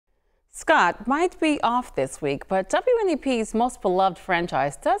Scott might be off this week, but WNEP's most beloved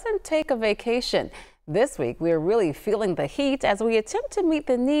franchise doesn't take a vacation. This week, we're really feeling the heat as we attempt to meet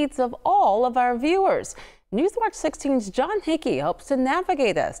the needs of all of our viewers. Newswatch 16's John Hickey hopes to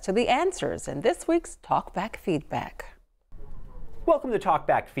navigate us to the answers in this week's Talkback Feedback. Welcome to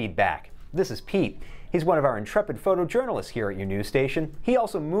Talkback Feedback. This is Pete. He's one of our intrepid photojournalists here at your news station. He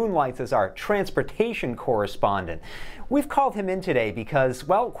also moonlights as our transportation correspondent. We've called him in today because,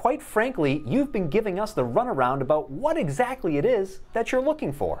 well, quite frankly, you've been giving us the runaround about what exactly it is that you're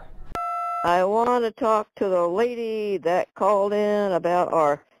looking for. I want to talk to the lady that called in about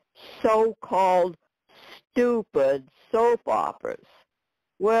our so-called stupid soap operas.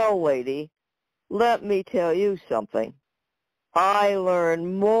 Well, lady, let me tell you something. I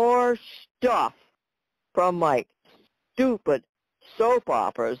learned more stuff from my stupid soap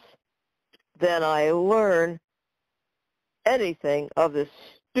operas than I learn anything of the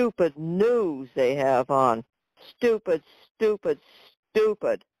stupid news they have on. Stupid, stupid,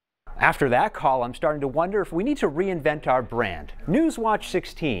 stupid. After that call, I'm starting to wonder if we need to reinvent our brand. Newswatch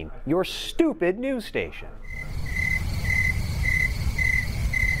 16, your stupid news station.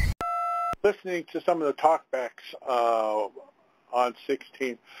 Listening to some of the talkbacks on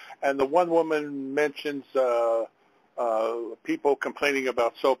 16, and the one woman mentions people complaining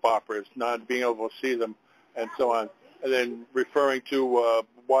about soap operas, not being able to see them, and so on, and then referring to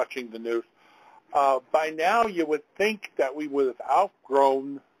watching the news. By now, you would think that we would have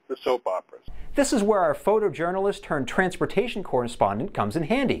outgrown the soap operas. This is where our photojournalist turned transportation correspondent comes in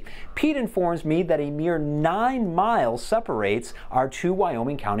handy. Pete informs me that a mere 9 miles separates our two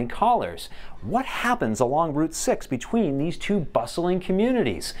Wyoming County callers. What happens along Route 6 between these two bustling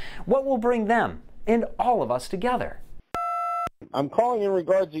communities? What will bring them and all of us together? I'm calling in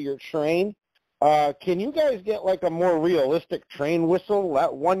regards to your train. Can you guys get like a more realistic train whistle?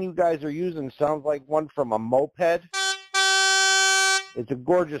 That one you guys are using sounds like one from a moped. It's a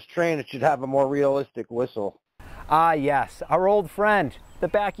gorgeous train. It should have a more realistic whistle. Ah, yes, our old friend, the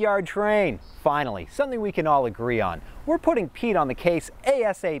backyard train. Finally, something we can all agree on. We're putting Pete on the case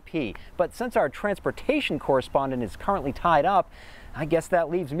ASAP, but since our transportation correspondent is currently tied up, I guess that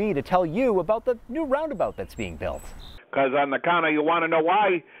leaves me to tell you about the new roundabout that's being built. Because on the counter, you want to know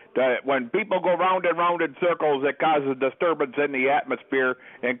why? That when people go round and round in circles, it causes disturbance in the atmosphere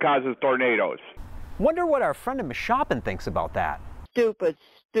and causes tornadoes. Wonder what our friend in Mashopin thinks about that. Stupid,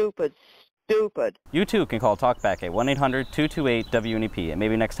 stupid, stupid. You too can call Talkback at 1-800-228-WNEP, and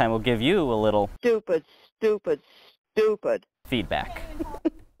maybe next time we'll give you a little stupid, stupid, stupid feedback.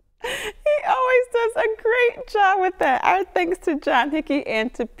 He always does a great job with that. Our thanks to John Hickey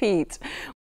and to Pete.